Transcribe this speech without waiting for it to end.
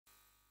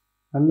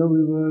Hello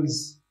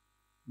viewers,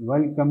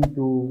 welcome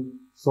to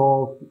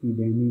Soft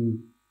Udemy.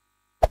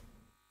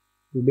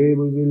 Today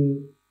we will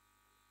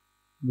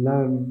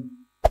learn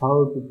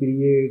how to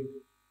create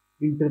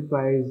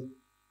enterprise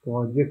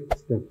project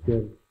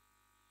structure.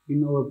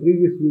 In our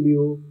previous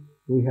video,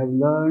 we have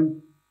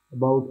learned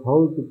about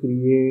how to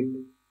create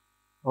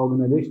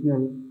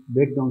organizational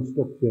breakdown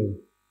structure.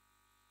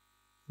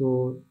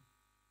 So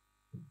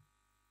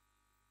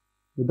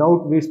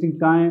without wasting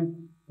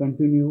time,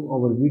 continue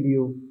our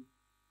video.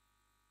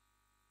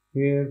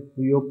 Here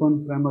we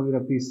open Primavera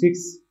P6.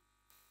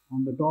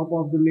 On the top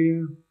of the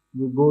layer,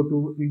 we go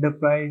to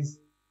Enterprise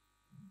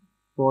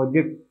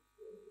Project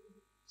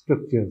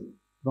Structure.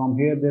 From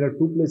here, there are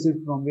two places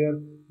from where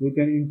we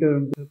can enter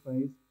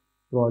Enterprise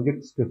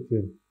Project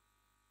Structure.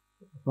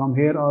 From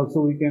here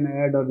also we can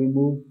add or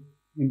remove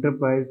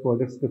Enterprise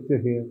Project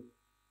Structure here.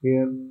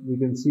 Here we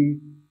can see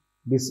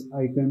this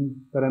icon,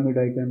 pyramid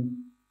icon,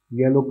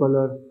 yellow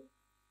color.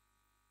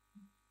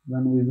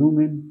 When we zoom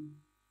in,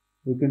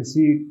 we can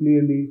see it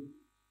clearly.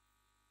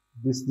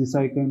 This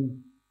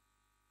icon.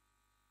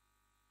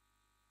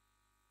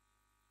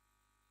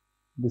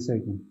 This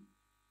icon.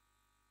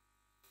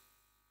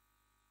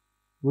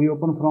 We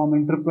open from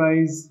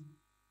Enterprise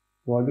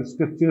Project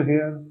Structure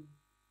here.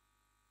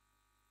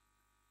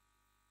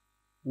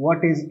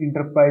 What is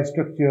enterprise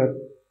structure?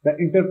 The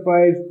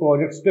enterprise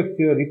project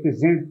structure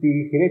represents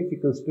the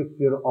hierarchical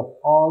structure of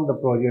all the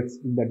projects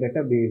in the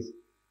database.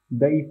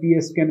 The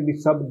EPS can be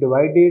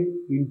subdivided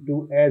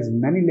into as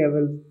many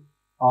levels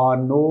or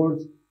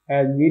nodes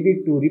as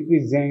needed to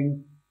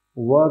represent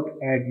work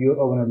at your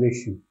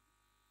organization.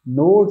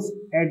 Nodes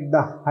at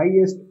the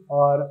highest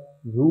or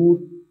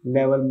root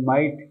level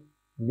might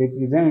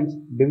represent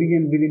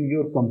division within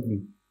your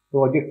company,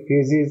 project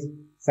phases,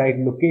 site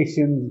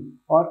locations,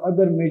 or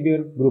other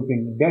major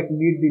groupings that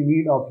meet the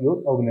need of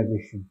your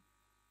organization.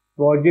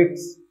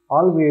 Projects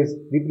always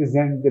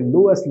represent the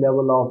lowest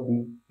level of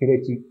the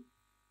hierarchy.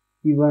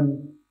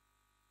 Even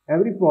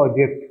every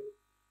project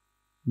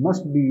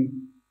must be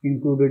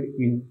included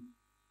in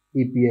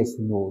EPS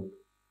node.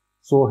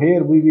 So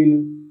here we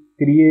will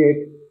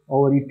create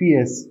our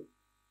EPS,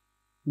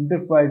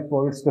 Enterprise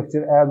Project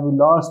Structure, as we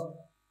last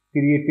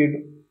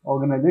created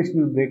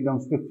organizational breakdown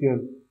structure.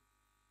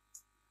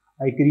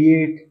 I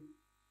create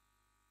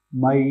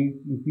my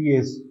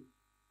EPS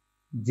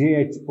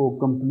JHO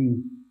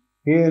company.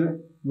 Here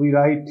we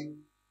write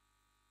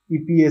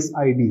EPS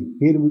ID.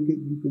 Here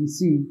you can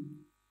see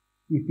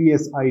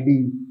EPS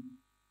ID.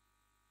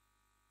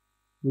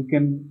 We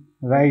can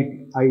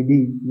write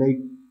ID like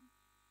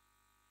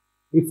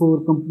if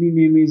our company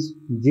name is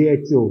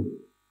JHO.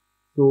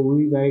 So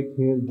we write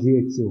here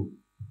JHO.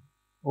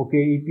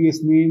 Okay,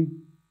 EPS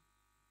name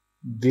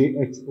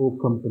JHO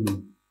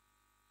company.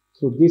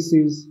 So this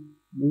is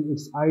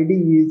its ID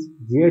is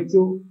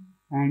JHO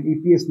and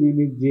EPS name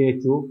is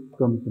JHO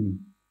company.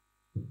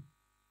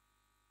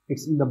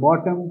 It's in the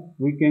bottom.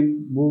 We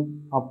can move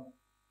up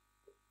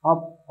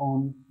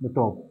on the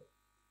top.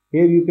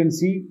 Here you can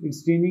see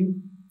it's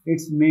changing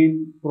its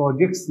main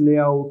projects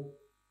layout,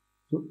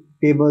 so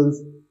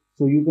tables.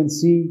 So you can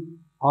see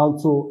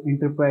also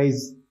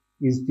enterprise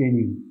is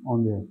changing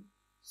on there.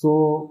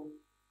 So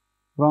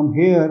from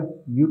here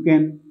you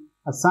can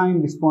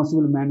assign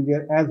responsible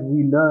manager. As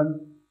we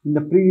learned in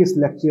the previous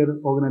lecture,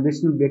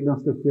 organizational breakdown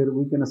structure,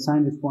 we can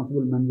assign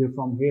responsible manager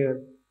from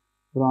here.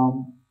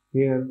 From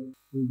here,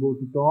 we go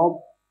to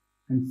top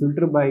and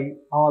filter by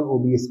all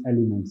OBS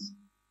elements.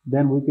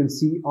 Then we can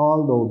see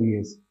all the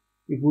OBS.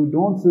 If we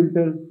don't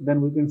filter,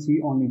 then we can see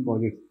only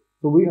projects.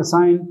 So we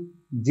assign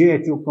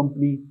JHO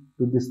company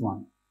to this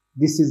one.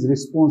 This is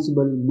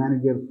responsible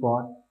manager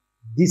for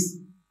this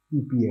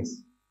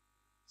EPS.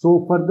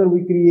 So further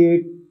we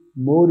create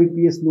more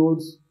EPS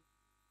nodes.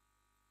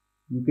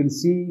 You can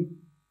see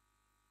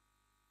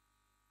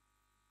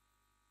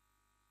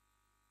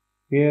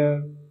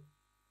here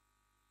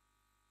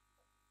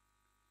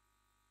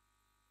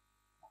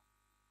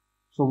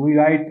so we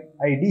write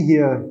ID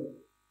here.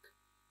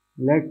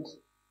 Let's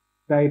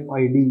type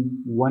ID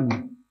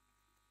 1.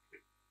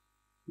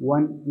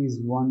 1 is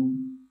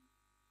 1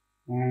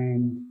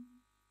 and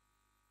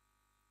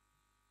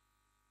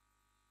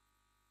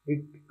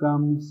it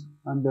comes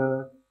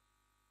under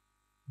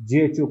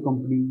JHO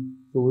company.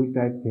 So we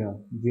type here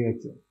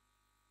JHO.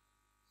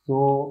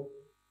 So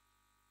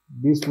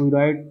this we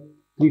write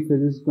 3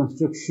 phases: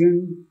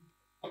 construction,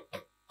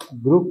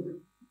 group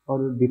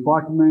or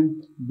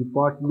department.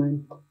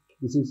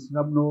 This is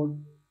sub node,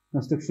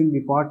 construction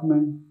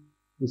department.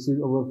 This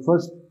is our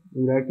first.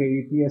 We write a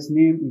EPS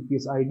name,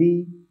 EPS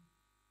ID.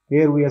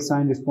 Here we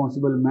assign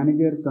responsible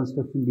manager,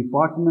 construction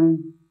department.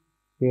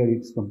 Here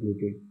it's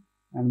completed.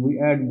 And we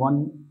add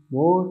one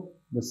more,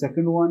 the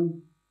second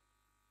one.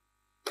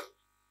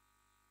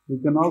 We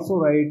can also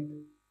write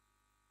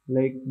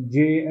like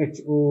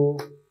JHO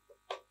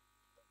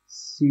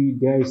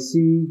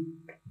C-C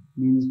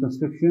means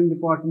construction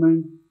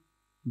department.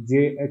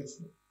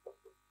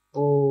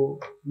 JHOE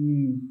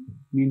means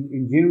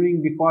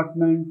engineering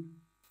department.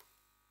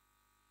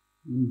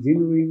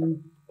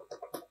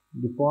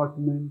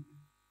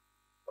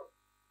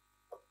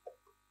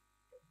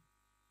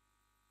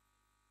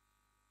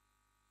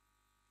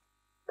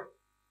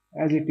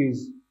 as it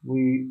is.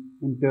 We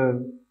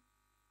enter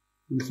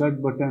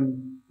insert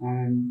button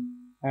and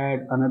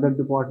add another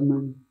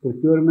department,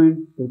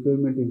 procurement.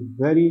 Procurement is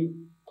very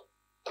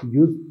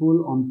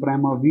useful on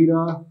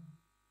Primavera.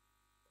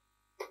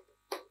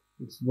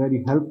 It's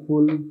very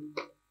helpful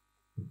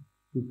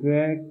to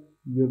track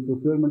your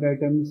procurement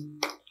items.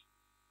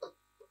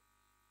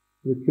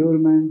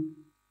 Procurement,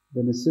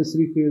 the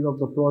necessary phase of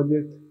the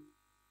project.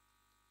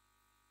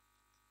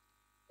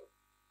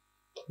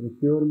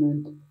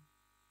 Procurement.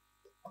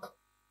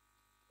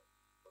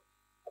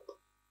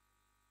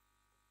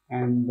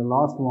 And the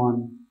last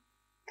one,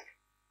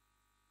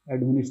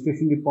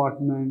 administration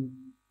department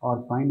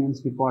or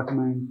finance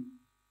department.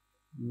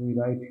 We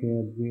write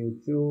here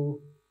GHO.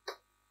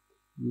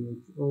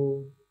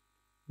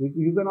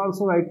 You can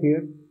also write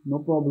here, no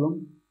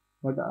problem,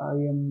 but I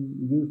am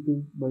used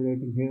to by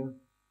writing here.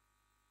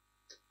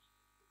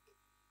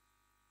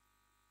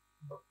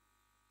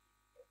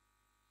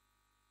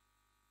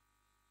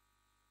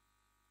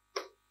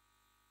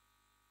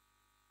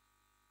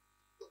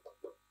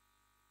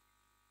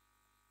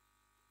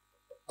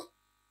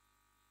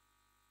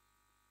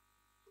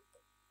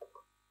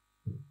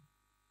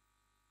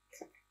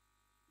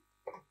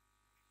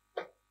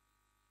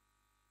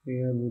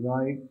 Here we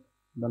write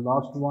the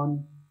last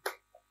one.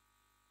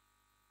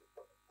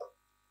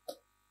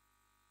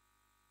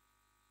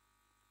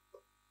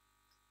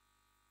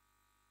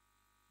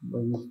 By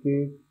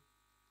mistake,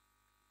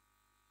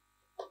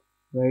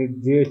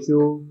 write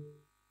JHO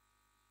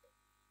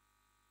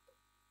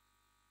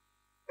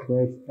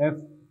 -F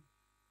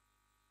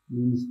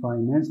means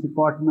finance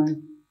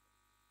department.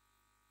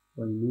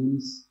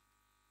 Finance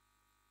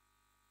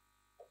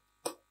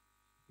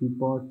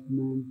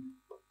department.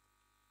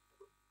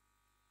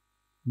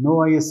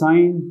 Now I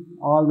assign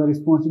all the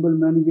responsible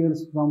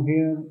managers from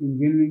here.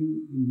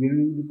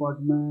 Engineering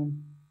department.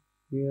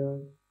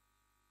 Here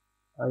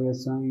I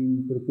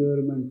assign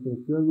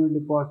procurement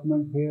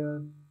department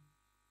here,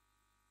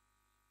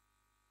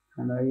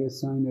 and I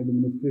assign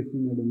administration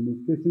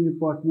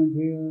department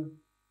here.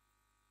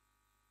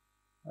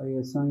 I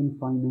assign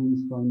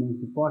finance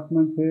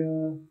department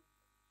here.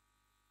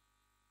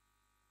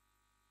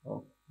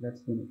 Oh,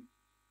 that's finished.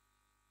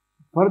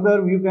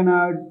 Further, you can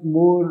add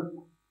more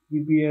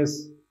EPS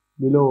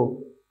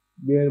below.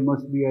 There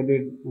must be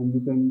added, and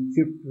you can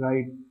shift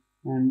right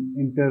and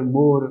enter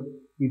more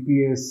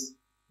EPS.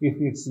 If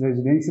it's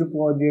residential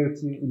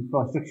projects,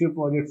 infrastructure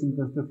projects in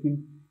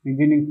construction,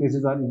 engineering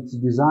phases, or it's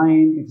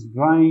design, it's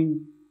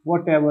drawing,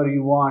 whatever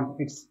you want,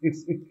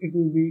 it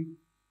will be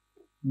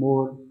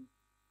more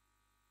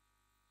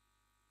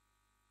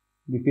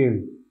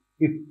detailed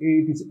if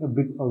it is a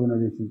big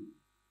organization.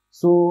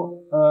 So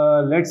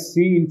let's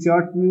see in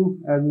chart view.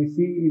 As we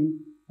see in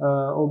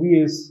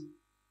OBS,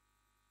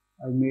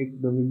 I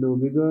make the window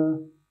bigger.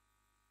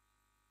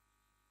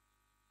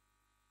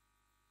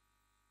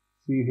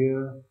 See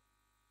here.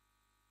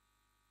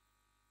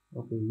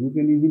 Okay, you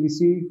can easily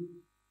see.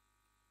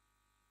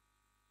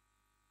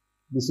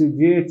 This is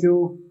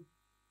JHO,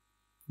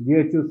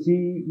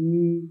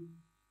 CE.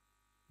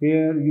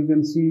 Here you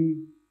can see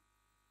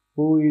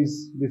who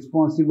is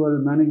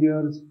responsible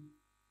managers.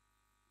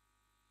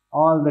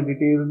 All the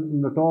details in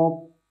the top.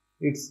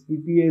 It's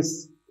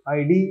EPS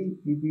ID,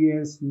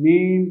 EPS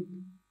name,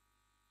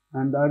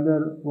 and the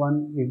other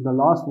one is the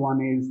last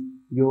one is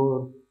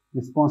your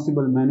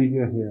responsible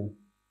manager here.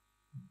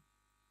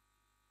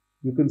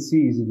 You can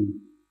see easily.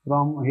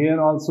 From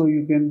here also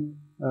you can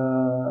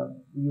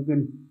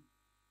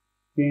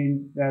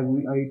change, as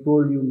I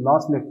told you in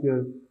last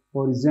lecture,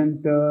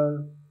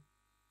 horizontal.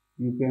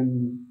 You can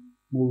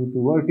move it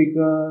to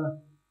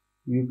vertical.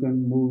 You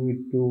can move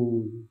it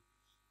to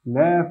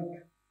left.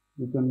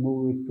 You can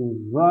move it to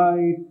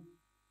right.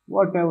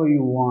 Whatever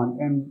you want.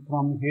 And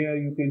from here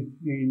you can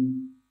change,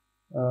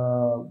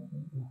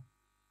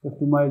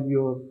 customize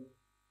your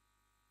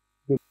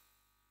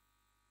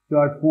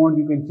chart font.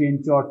 You can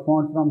change chart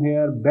font from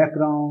here,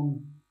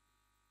 background,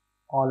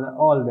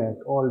 all that.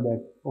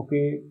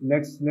 Okay,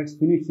 let's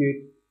finish it.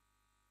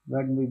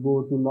 When we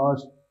go to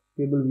last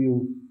table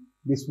view,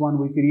 this one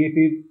we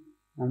created,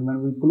 and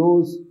when we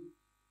close,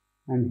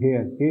 and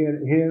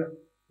here,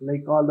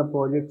 like all the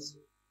projects,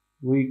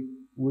 we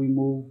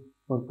move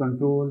for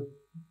control,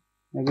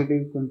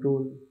 negative,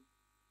 control,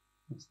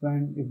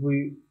 expand. If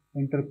we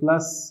enter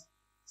plus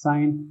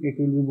sign, it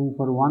will be moved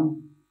for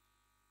 1.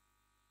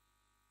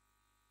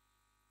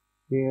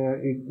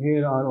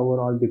 Here are our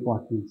all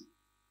departments.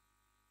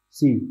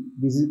 See,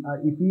 this is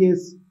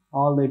EPS,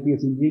 all the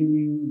EPS: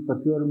 engineering,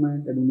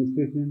 procurement,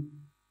 administration,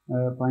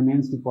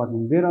 finance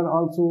department. There are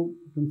also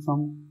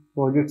some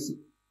projects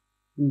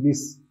in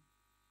this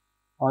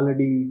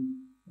already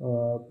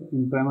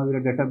in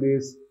Primavera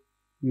database.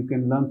 You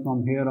can learn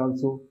from here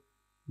also.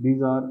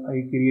 These are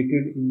I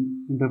created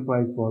in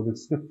enterprise project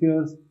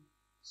structures.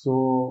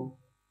 So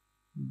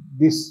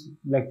this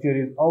lecture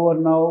is over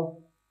now.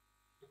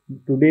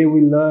 Today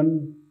we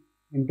learn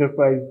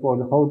enterprise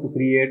project, how to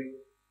create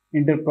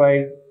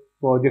enterprise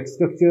project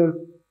structure.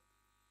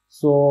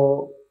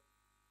 So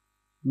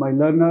my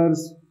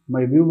learners,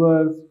 my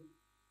viewers,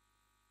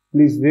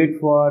 Please wait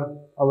for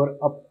our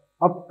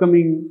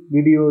upcoming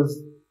videos.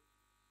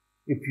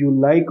 If you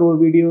like our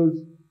videos,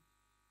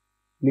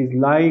 please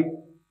like,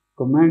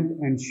 comment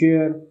and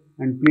share,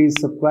 and please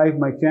subscribe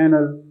my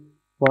channel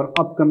for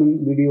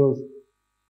upcoming videos.